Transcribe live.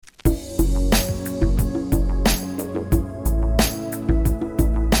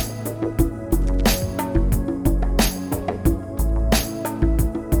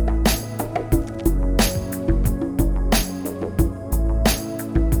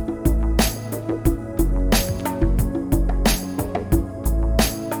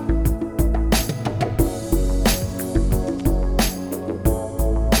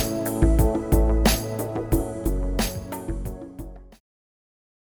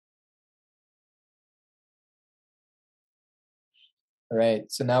All right,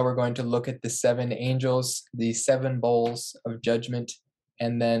 so now we're going to look at the seven angels, the seven bowls of judgment,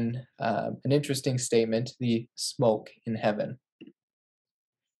 and then an interesting statement, the smoke in heaven.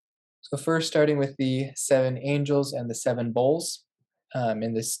 So first, starting with the seven angels and the seven bowls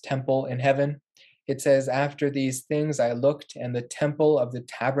in this temple in heaven, it says, "After these things I looked, and the temple of the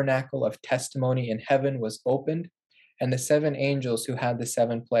tabernacle of testimony in heaven was opened, and the seven angels who had the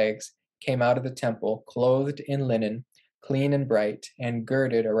seven plagues came out of the temple, clothed in linen, clean and bright, and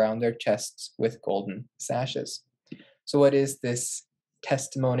girded around their chests with golden sashes." So, what is this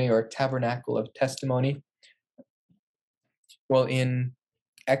testimony or tabernacle of testimony? Well, in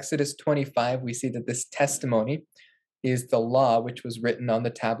Exodus 25, we see that this testimony is the law which was written on the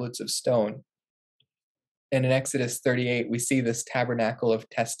tablets of stone. And in Exodus 38, we see this tabernacle of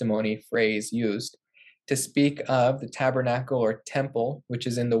testimony phrase used to speak of the tabernacle or temple, which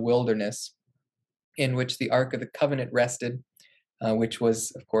is in the wilderness, in which the Ark of the Covenant rested, which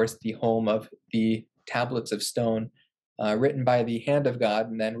was, of course, the home of the tablets of stone, written by the hand of God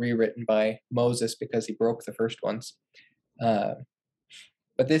and then rewritten by Moses because he broke the first ones.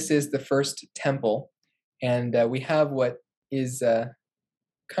 But this is the first temple, and we have what is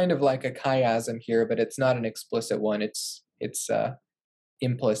kind of like a chiasm here, but it's not an explicit one. It's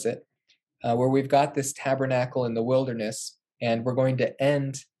implicit, where we've got this tabernacle in the wilderness, and we're going to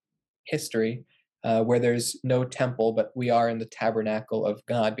end history where there's no temple, but we are in the tabernacle of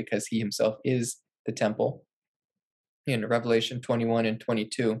God because He Himself is the temple in Revelation 21 and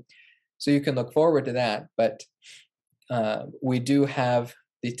 22. So you can look forward to that, but we do have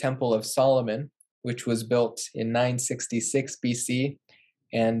the Temple of Solomon, which was built in 966 BC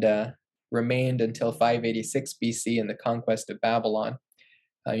and remained until 586 BC in the conquest of Babylon.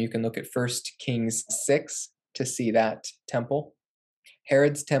 You can look at 1 Kings 6 to see that temple.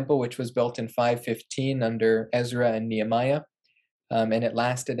 Herod's temple, which was built in 515 under Ezra and Nehemiah, and it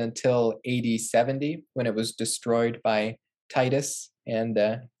lasted until AD 70 when it was destroyed by Titus and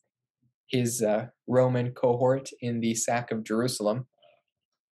his Roman cohort in the sack of Jerusalem.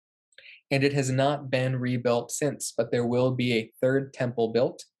 And it has not been rebuilt since, but there will be a third temple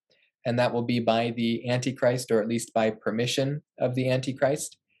built, and that will be by the Antichrist, or at least by permission of the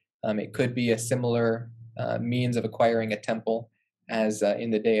Antichrist. It could be a similar means of acquiring a temple as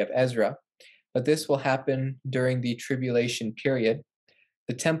in the day of Ezra, but this will happen during the tribulation period.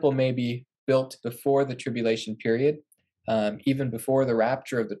 The temple may be built before the tribulation period, even before the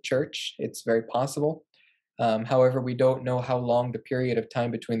rapture of the church. It's very possible. However, we don't know how long the period of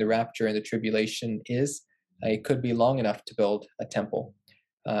time between the rapture and the tribulation is. It could be long enough to build a temple.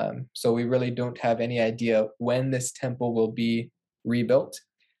 So we really don't have any idea when this temple will be rebuilt,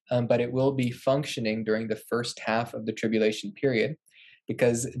 but it will be functioning during the first half of the tribulation period,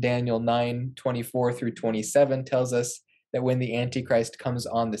 because Daniel 9:24 through 27 tells us that when the Antichrist comes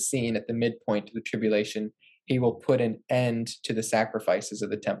on the scene at the midpoint of the tribulation, he will put an end to the sacrifices of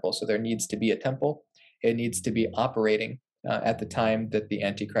the temple. So there needs to be a temple. It needs to be operating at the time that the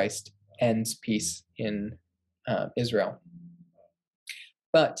Antichrist ends peace in Israel.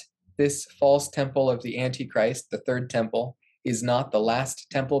 But this false temple of the Antichrist, the third temple, is not the last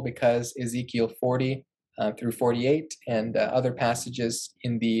temple, because Ezekiel 40 through 48 and other passages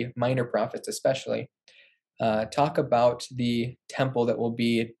in the minor prophets especially talk about the temple that will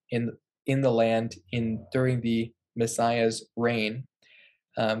be in the land during the Messiah's reign.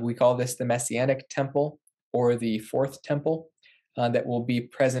 We call this the Messianic temple, or the fourth temple, that will be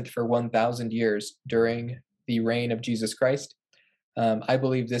present for 1,000 years during the reign of Jesus Christ. I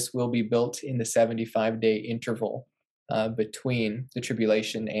believe this will be built in the 75-day interval between the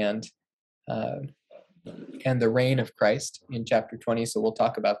tribulation and the reign of Christ in chapter 20. So we'll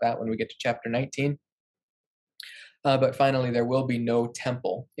talk about that when we get to chapter 19. But finally, there will be no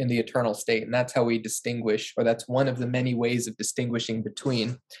temple in the eternal state. And that's how we distinguish, or that's one of the many ways of distinguishing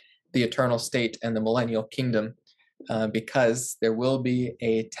between the eternal state and the millennial kingdom, because there will be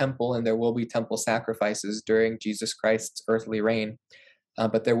a temple and there will be temple sacrifices during Jesus Christ's earthly reign.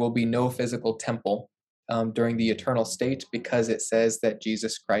 But there will be no physical temple during the eternal state, because it says that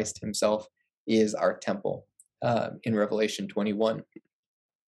Jesus Christ himself is our temple in Revelation 21.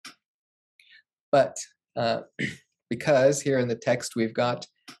 But because here in the text we've got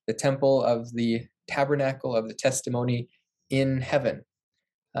the temple of the tabernacle of the testimony in heaven,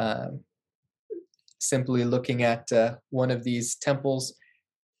 simply looking at one of these temples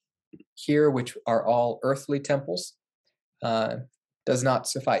here, which are all earthly temples, does not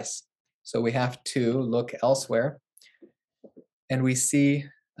suffice. So we have to look elsewhere. And we see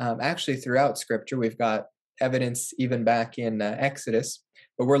actually throughout Scripture, we've got evidence even back in Exodus,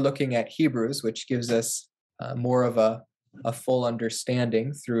 but we're looking at Hebrews, which gives us more of a a full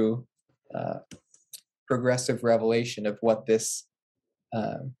understanding through progressive revelation of what this,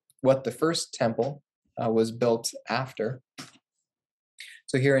 what the first temple was built after.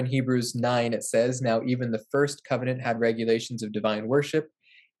 So here in Hebrews 9, it says, "Now even the first covenant had regulations of divine worship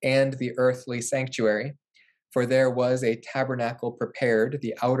and the earthly sanctuary. For there was a tabernacle prepared,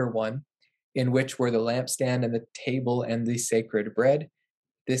 the outer one, in which were the lampstand and the table and the sacred bread.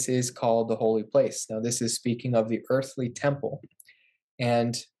 This is called the holy place." Now, this is speaking of the earthly temple.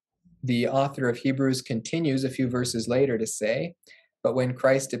 And the author of Hebrews continues a few verses later to say, "But when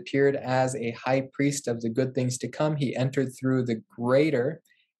Christ appeared as a high priest of the good things to come, he entered through the greater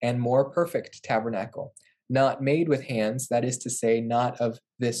and more perfect tabernacle, not made with hands, that is to say, not of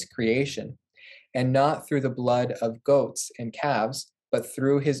this creation, and not through the blood of goats and calves, but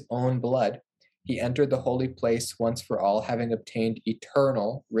through his own blood. He entered the holy place once for all, having obtained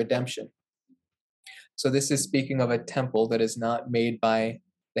eternal redemption." So this is speaking of a temple that is not made by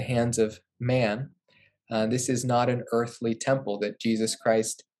the hands of man. This is not an earthly temple that Jesus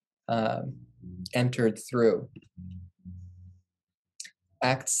Christ entered through.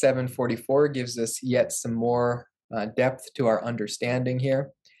 Acts 7:44 gives us yet some more depth to our understanding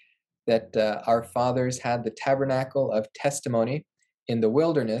here, that our fathers had the tabernacle of testimony in the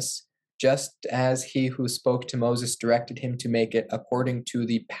wilderness, just as he who spoke to Moses directed him to make it according to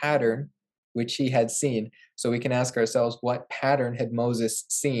the pattern which he had seen. So we can ask ourselves, what pattern had Moses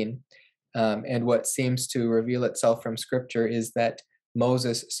seen? And what seems to reveal itself from Scripture is that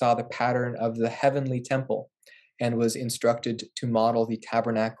Moses saw the pattern of the heavenly temple and was instructed to model the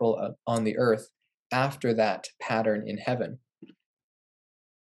tabernacle on the earth after that pattern in heaven.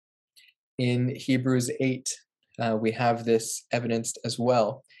 In Hebrews 8, we have this evidenced as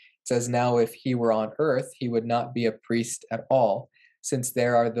well. It says, "Now if he were on earth, he would not be a priest at all, since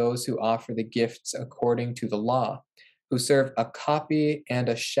there are those who offer the gifts according to the law, who serve a copy and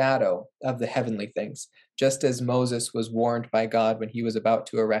a shadow of the heavenly things, just as Moses was warned by God when he was about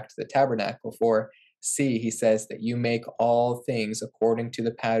to erect the tabernacle. For, see, he says, that you make all things according to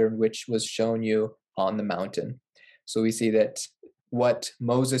the pattern which was shown you on the mountain." So we see that what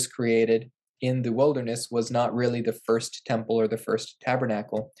Moses created in the wilderness was not really the first temple or the first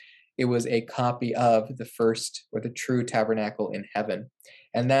tabernacle. It was a copy of the first or the true tabernacle in heaven.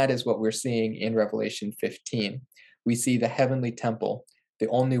 And that is what we're seeing in Revelation 15. We see the heavenly temple, the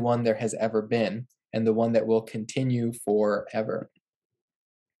only one there has ever been, and the one that will continue forever.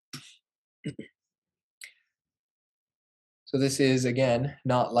 So this is, again,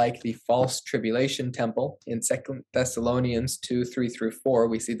 not like the false tribulation temple. In 2 Thessalonians 2:3-4,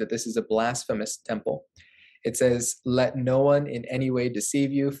 we see that this is a blasphemous temple. It says, "Let no one in any way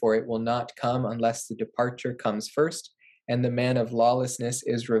deceive you, for it will not come unless the departure comes first, and the man of lawlessness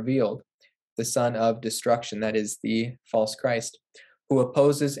is revealed, the son of destruction," that is the false Christ, "who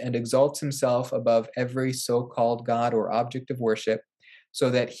opposes and exalts himself above every so-called God or object of worship, so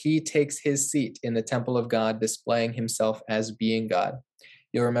that he takes his seat in the temple of God, displaying himself as being God."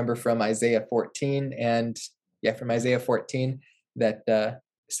 You'll remember from Isaiah 14 that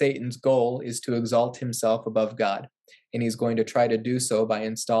Satan's goal is to exalt himself above God, and he's going to try to do so by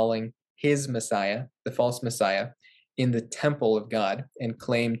installing his Messiah, the false Messiah, in the temple of God and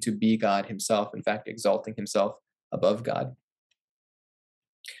claim to be God himself, in fact, exalting himself above God.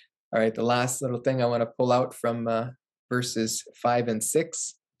 All right, the last little thing I want to pull out from verses 5 and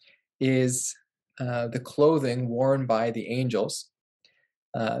 6 is the clothing worn by the angels.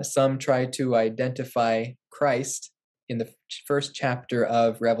 Some try to identify Christ in the first chapter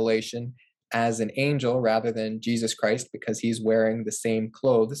of Revelation as an angel rather than Jesus Christ, because he's wearing the same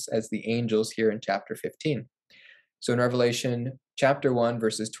clothes as the angels here in chapter 15. So in Revelation chapter 1,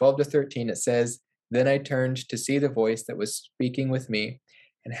 verses 12-13, it says, "Then I turned to see the voice that was speaking with me,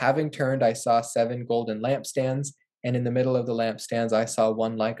 and having turned, I saw 7 golden lampstands, and in the middle of the lampstands I saw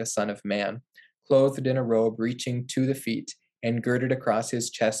one like a son of man, clothed in a robe reaching to the feet, and girded across his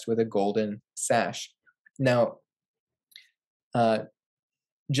chest with a golden sash." Now,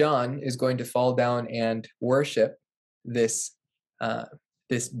 John is going to fall down and worship this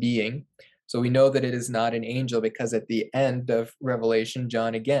this being. So we know that it is not an angel, because at the end of Revelation,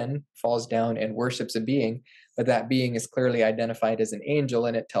 John again falls down and worships a being, but that being is clearly identified as an angel,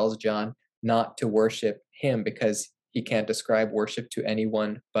 and it tells John not to worship him because he can't ascribe worship to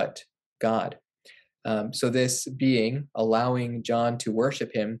anyone but God. So this being, allowing John to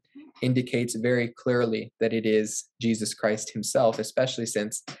worship him, indicates very clearly that it is Jesus Christ himself, especially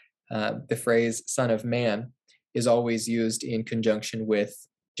since the phrase "Son of Man" is always used in conjunction with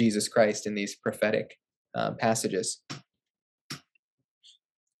Jesus Christ in these prophetic passages.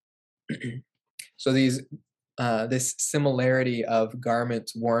 So these this similarity of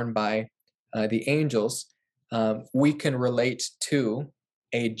garments worn by the angels, we can relate to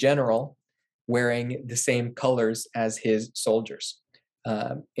a general wearing the same colors as his soldiers.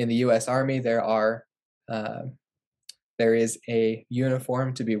 In the U.S. Army, uh, there is a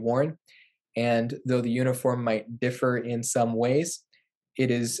uniform to be worn, and though the uniform might differ in some ways, it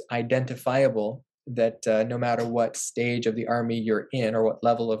is identifiable that no matter what stage of the army you're in or what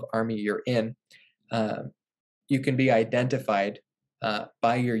level of army you're in, uh, you can be identified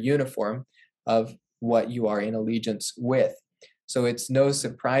by your uniform of what you are in allegiance with. So it's no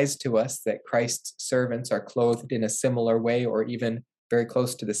surprise to us that Christ's servants are clothed in a similar way or even very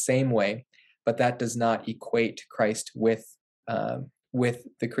close to the same way, but that does not equate Christ with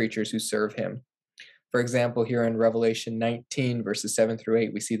the creatures who serve him. For example, here in Revelation 19, verses 7 through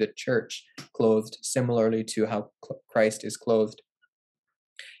 8, we see the church clothed similarly to how Christ is clothed.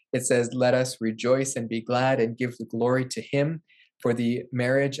 It says, "Let us rejoice and be glad and give the glory to him, for the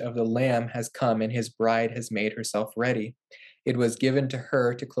marriage of the Lamb has come, and his bride has made herself ready. It was given to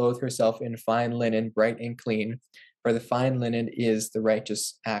her to clothe herself in fine linen, bright and clean, for the fine linen is the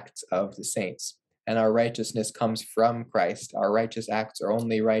righteous acts of the saints." And our righteousness comes from Christ. Our righteous acts are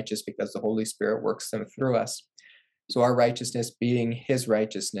only righteous because the Holy Spirit works them through us. So our righteousness being his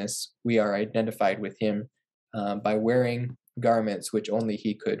righteousness, we are identified with him by wearing garments which only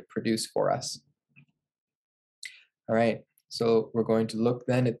he could produce for us. All right, so we're going to look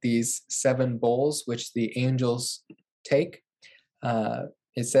then at these 7 bowls which the angels take.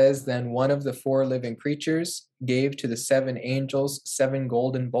 It says, "Then one of the 4 living creatures gave to the 7 angels 7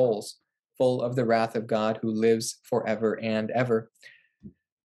 golden bowls, full of the wrath of God who lives forever and ever."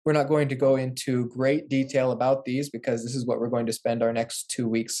 We're not going to go into great detail about these because this is what we're going to spend our next 2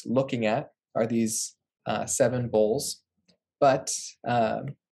 weeks looking at, are these 7 bowls. But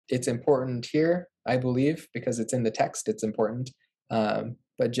it's important here, I believe, because it's in the text, it's important.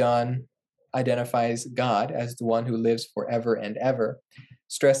 But John identifies God as the one who lives forever and ever,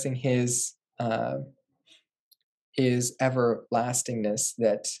 stressing his everlastingness,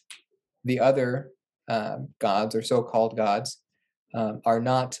 that the other gods or so-called gods are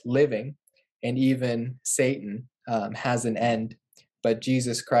not living, and even Satan has an end. But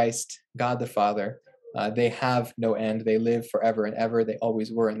Jesus Christ, God the Father, they have no end. They live forever and ever. They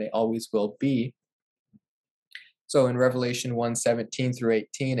always were and they always will be. So in Revelation 1:17 through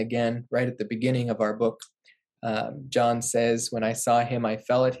 18, again, right at the beginning of our book, John says, "When I saw him, I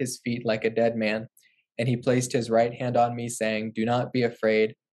fell at his feet like a dead man, and he placed his right hand on me, saying, 'Do not be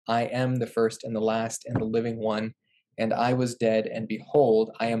afraid. I am the first and the last and the living one. And I was dead, and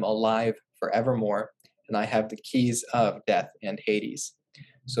behold, I am alive forevermore, and I have the keys of death and Hades.'"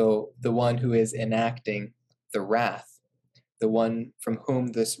 So the one who is enacting the wrath, the one from whom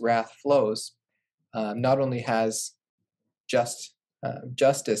this wrath flows, not only has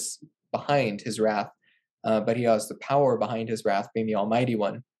justice behind his wrath, but he has the power behind his wrath, being the Almighty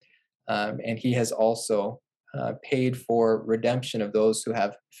One. And he has also paid for redemption of those who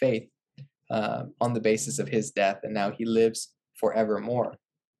have faith on the basis of his death, and now he lives forevermore.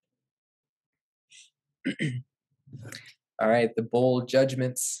 All right, the bowl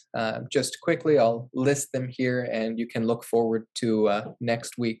judgments. Just quickly, I'll list them here, and you can look forward to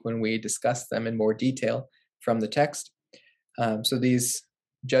next week when we discuss them in more detail from the text. So these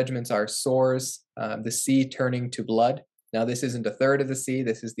judgments are sores, the sea turning to blood. Now, this isn't a third of the sea,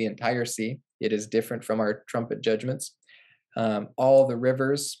 this is the entire sea. It is different from our trumpet judgments. All the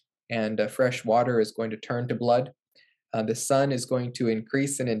rivers and fresh water is going to turn to blood. The sun is going to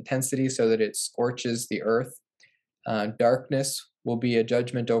increase in intensity so that it scorches the earth. Darkness will be a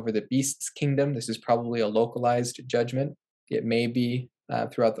judgment over the beast's kingdom. This is probably a localized judgment. It may be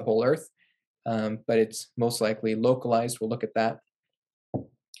throughout the whole earth, but it's most likely localized. We'll look at that.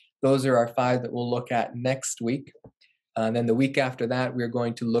 Those are our 5 that we'll look at next week. And then the week after that, we're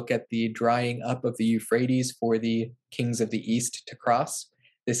going to look at the drying up of the Euphrates for the kings of the east to cross.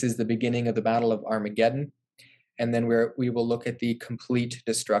 This is the beginning of the Battle of Armageddon. And then we will look at the complete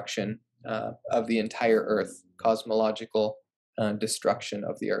destruction of the entire earth, cosmological destruction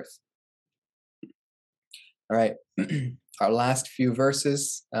of the earth. All right, our last few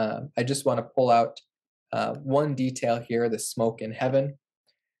verses. I just want to pull out one detail here, the smoke in heaven.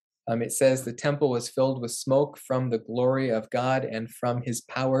 It says, "The temple was filled with smoke from the glory of God and from his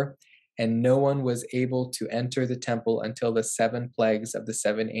power, and no one was able to enter the temple until the 7 plagues of the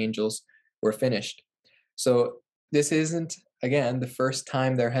 7 angels were finished." So this isn't, again, the first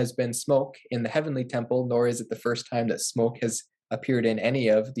time there has been smoke in the heavenly temple, nor is it the first time that smoke has appeared in any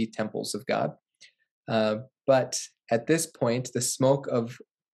of the temples of God. But at this point, the smoke of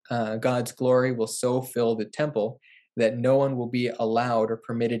God's glory will so fill the temple that no one will be allowed or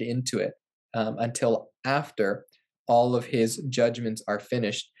permitted into it until after all of his judgments are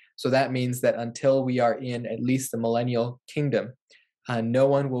finished. So that means that until we are in at least the millennial kingdom, no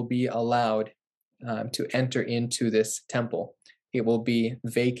one will be allowed to enter into this temple. It will be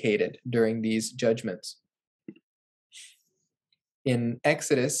vacated during these judgments. In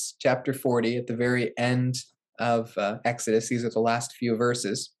Exodus chapter 40, at the very end of Exodus, these are the last few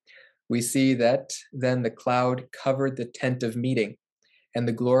verses, we see that then the cloud covered the tent of meeting, and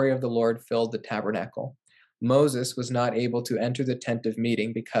the glory of the Lord filled the tabernacle. Moses was not able to enter the tent of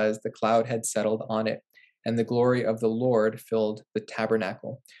meeting because the cloud had settled on it, and the glory of the Lord filled the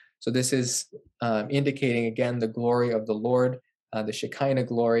tabernacle. So this is indicating again the glory of the Lord, the Shekinah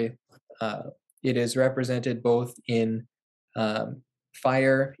glory. It is represented both in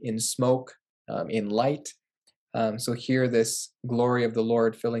fire, in smoke, in light. So here, this glory of the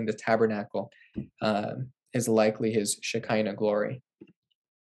Lord filling the tabernacle is likely his Shekinah glory.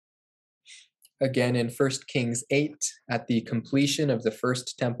 Again, in 1 Kings 8, at the completion of the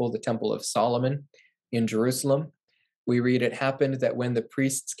first temple, the Temple of Solomon in Jerusalem, we read, "It happened that when the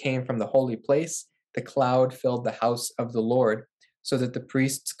priests came from the holy place, the cloud filled the house of the Lord, so that the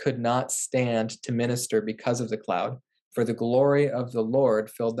priests could not stand to minister because of the cloud, for the glory of the Lord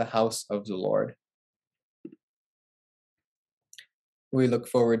filled the house of the Lord." We look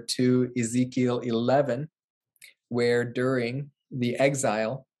forward to Ezekiel 11, where during the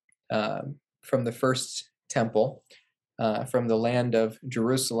exile from the first temple, from the land of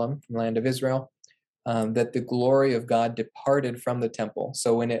Jerusalem, from the land of Israel, that the glory of God departed from the temple.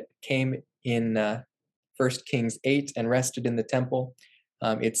 So when it came in 1 Kings 8 and rested in the temple,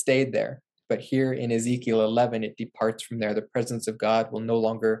 it stayed there. But here in Ezekiel 11, it departs from there. The presence of God will no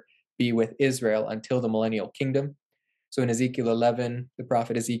longer be with Israel until the millennial kingdom. So in Ezekiel 11, the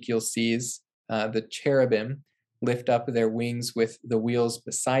prophet Ezekiel sees the cherubim lift up their wings with the wheels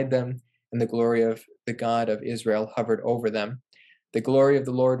beside them, and the glory of the God of Israel hovered over them. The glory of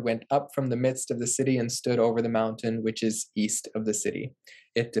the Lord went up from the midst of the city and stood over the mountain, which is east of the city.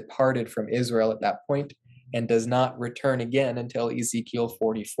 It departed from Israel at that point and does not return again until Ezekiel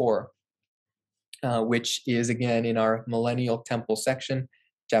 44, which is again in our millennial temple section,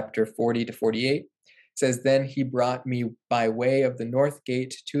 chapter 40 to 48. It says, "Then he brought me by way of the north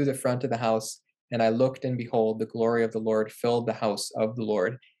gate to the front of the house, and I looked, and behold, the glory of the Lord filled the house of the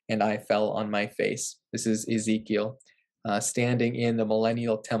Lord, and I fell on my face." This is Ezekiel standing in the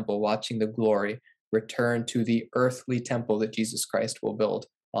millennial temple, watching the glory return to the earthly temple that Jesus Christ will build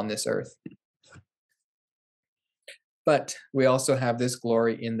on this earth. But we also have this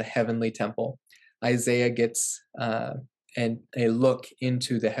glory in the heavenly temple. Isaiah gets a look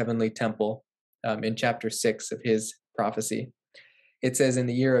into the heavenly temple in chapter 6 of his prophecy. It says, "In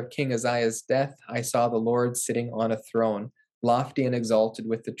the year of King Uzziah's death, I saw the Lord sitting on a throne, lofty and exalted,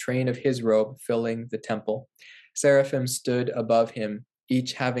 with the train of his robe filling the temple. Seraphim stood above him,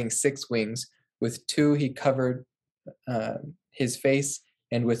 each having 6 wings. With 2 he covered his face,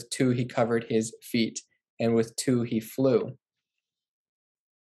 and with 2 he covered his feet, and with 2 he flew.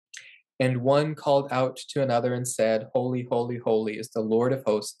 And one called out to another and said, 'Holy, holy, holy is the Lord of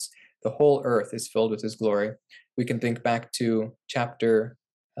hosts. The whole earth is filled with his glory.'" We can think back to chapter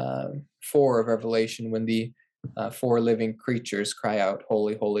 4 of Revelation, when the 4 living creatures cry out,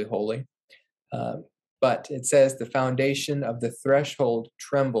 "Holy, holy, holy." But it says, "The foundation of the threshold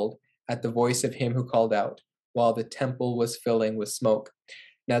trembled at the voice of him who called out, while the temple was filling with smoke."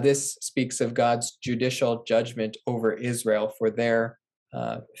 Now, this speaks of God's judicial judgment over Israel for their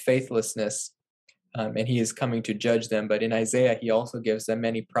faithlessness, and he is coming to judge them. But in Isaiah, he also gives them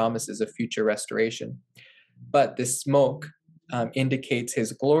many promises of future restoration. But this smoke indicates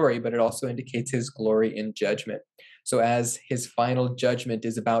his glory, but it also indicates his glory in judgment. So as his final judgment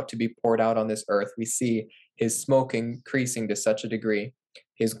is about to be poured out on this earth, we see his smoke increasing to such a degree,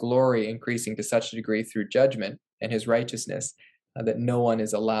 his glory increasing to such a degree through judgment and his righteousness, that no one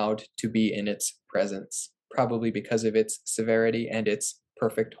is allowed to be in its presence, probably because of its severity and its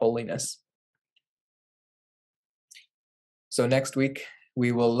perfect holiness. So next week,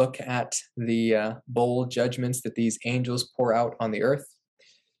 we will look at the bowl judgments that these angels pour out on the earth.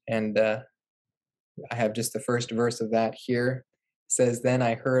 And I have just the first verse of that here. It says, "Then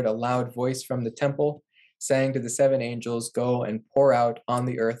I heard a loud voice from the temple saying to the 7 angels, 'Go and pour out on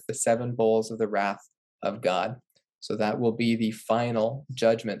the earth the 7 bowls of the wrath of God.'" So that will be the final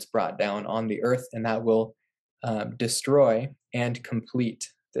judgments brought down on the earth, and that will destroy and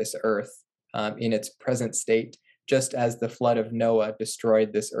complete this earth in its present state, just as the flood of Noah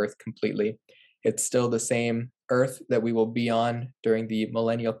destroyed this earth completely. It's still the same earth that we will be on during the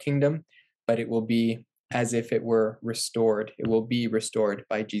millennial kingdom, but it will be as if it were restored. It will be restored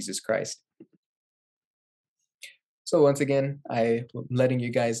by Jesus Christ. So once again, I'm letting you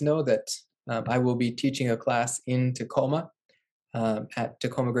guys know that I will be teaching a class in Tacoma at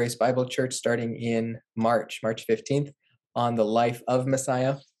Tacoma Grace Bible Church starting in March 15th, on the life of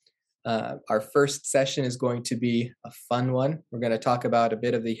Messiah. Our first session is going to be a fun one. We're going to talk about a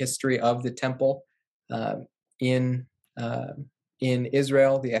bit of the history of the temple in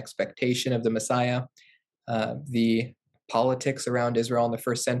Israel, the expectation of the Messiah, the politics around Israel in the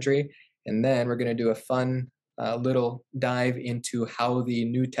first century, and then we're going to do a fun little dive into how the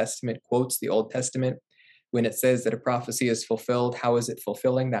New Testament quotes the Old Testament. When it says that a prophecy is fulfilled, how is it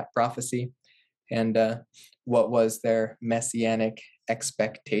fulfilling that prophecy? And what was their messianic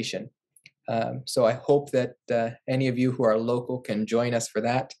expectation? So I hope that any of you who are local can join us for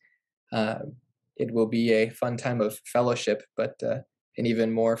that. It will be a fun time of fellowship, but an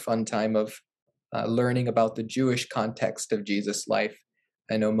even more fun time of learning about the Jewish context of Jesus' life.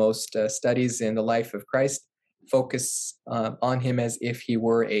 I know most studies in the life of Christ focus on him as if he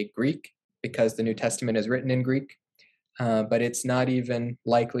were a Greek, because the New Testament is written in Greek. But it's not even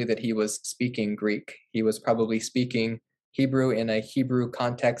likely that he was speaking Greek. He was probably speaking Hebrew in a Hebrew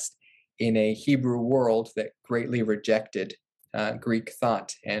context, in a Hebrew world that greatly rejected Greek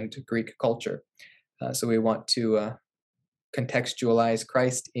thought and Greek culture. So we want to contextualize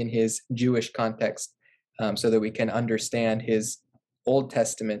Christ in his Jewish context so that we can understand his Old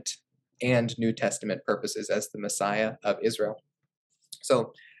Testament and New Testament purposes as the Messiah of Israel.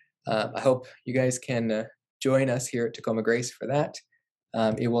 So I hope you guys can join us here at Tacoma Grace for that.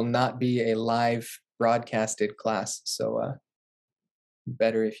 It will not be a live broadcasted class, so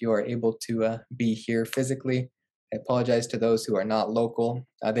better if you are able to be here physically. I apologize to those who are not local.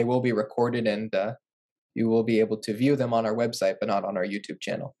 They will be recorded, and you will be able to view them on our website, but not on our YouTube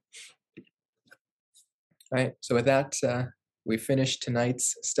channel. All right, so with that, we finished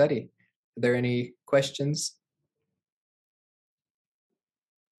tonight's study. Are there any questions?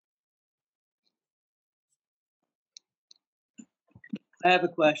 I have a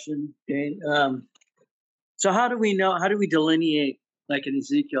question, Dane. So how do we know, how do we delineate, like in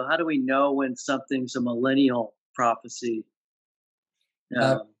Ezekiel, how do we know when something's a millennial prophecy?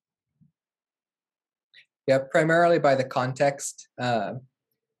 Yeah, primarily by the context.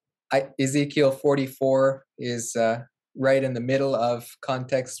 Ezekiel 44 is right in the middle of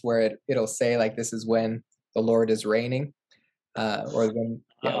context where it'll say, like, this is when the Lord is reigning, or when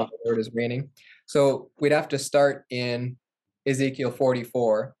the Lord is reigning. So we'd have to start in Ezekiel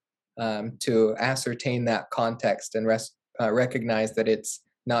 44 to ascertain that context and recognize that it's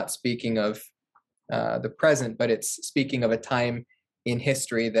not speaking of the present, but it's speaking of a time in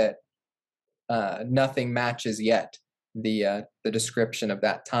history that nothing matches yet. The description of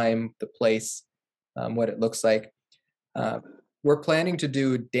that time, the place, what it looks like. We're planning to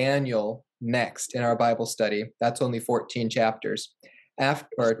do Daniel next in our Bible study. That's only 14 chapters,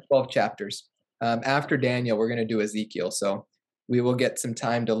 or 12 chapters. After Daniel, we're going to do Ezekiel. So we will get some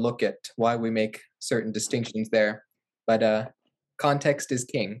time to look at why we make certain distinctions there. But context is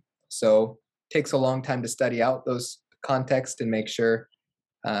king. So it takes a long time to study out those context and make sure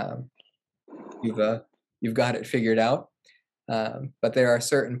you've got it figured out. But there are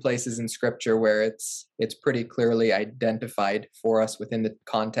certain places in Scripture where it's pretty clearly identified for us within the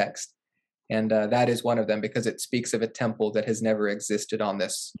context, and that is one of them, because it speaks of a temple that has never existed on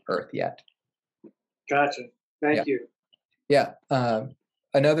this earth yet. Gotcha. Thank you. Yeah.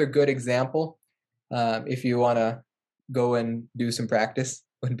 Another good example, if you want to go and do some practice,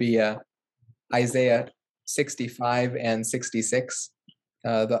 would be Isaiah 65 and 66.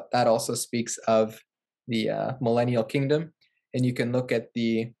 That also speaks of the millennial kingdom, and you can look at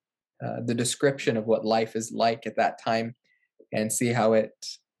the description of what life is like at that time and see how it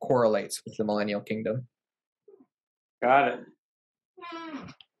correlates with the millennial kingdom. Got it.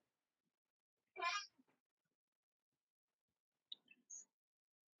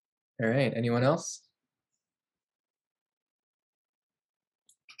 All right. Anyone else?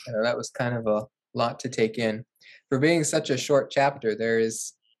 That was kind of a lot to take in. For being such a short chapter,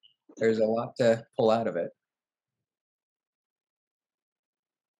 there's a lot to pull out of it.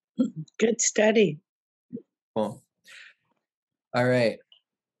 Good study. Cool. All right.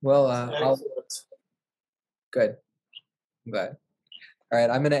 Well, good. I'm glad. All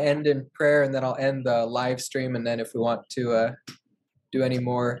right. I'm going to end in prayer, and then I'll end the live stream. And then if we want to do any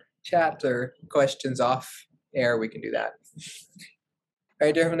more chat or questions off air, we can do that. All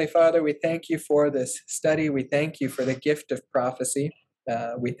right, dear Heavenly Father, we thank you for this study. We thank you for the gift of prophecy.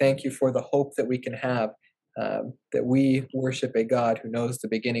 We thank you for the hope that we can have, that we worship a God who knows the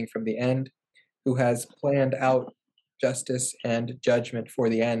beginning from the end, who has planned out justice and judgment for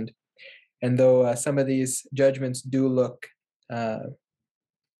the end. And though some of these judgments do look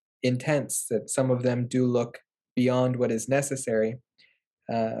intense, that some of them do look beyond what is necessary,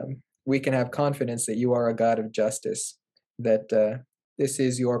 we can have confidence that you are a God of justice, that this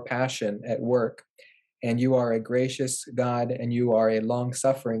is your passion at work, and you are a gracious God, and you are a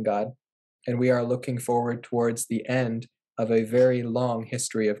long-suffering God, and we are looking forward towards the end of a very long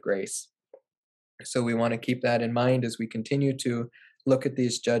history of grace. So we want to keep that in mind as we continue to look at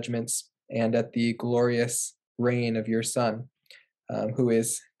these judgments and at the glorious reign of your Son, who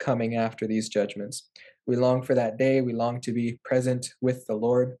is coming after these judgments. We long for that day. We long to be present with the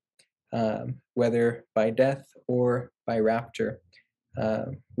Lord, whether by death or by rapture.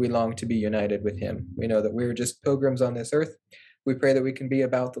 We long to be united with him. We know that we're just pilgrims on this earth. We pray that we can be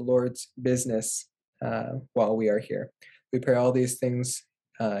about the Lord's business while we are here. We pray all these things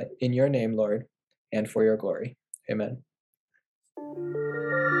in your name, Lord, and for your glory. Amen.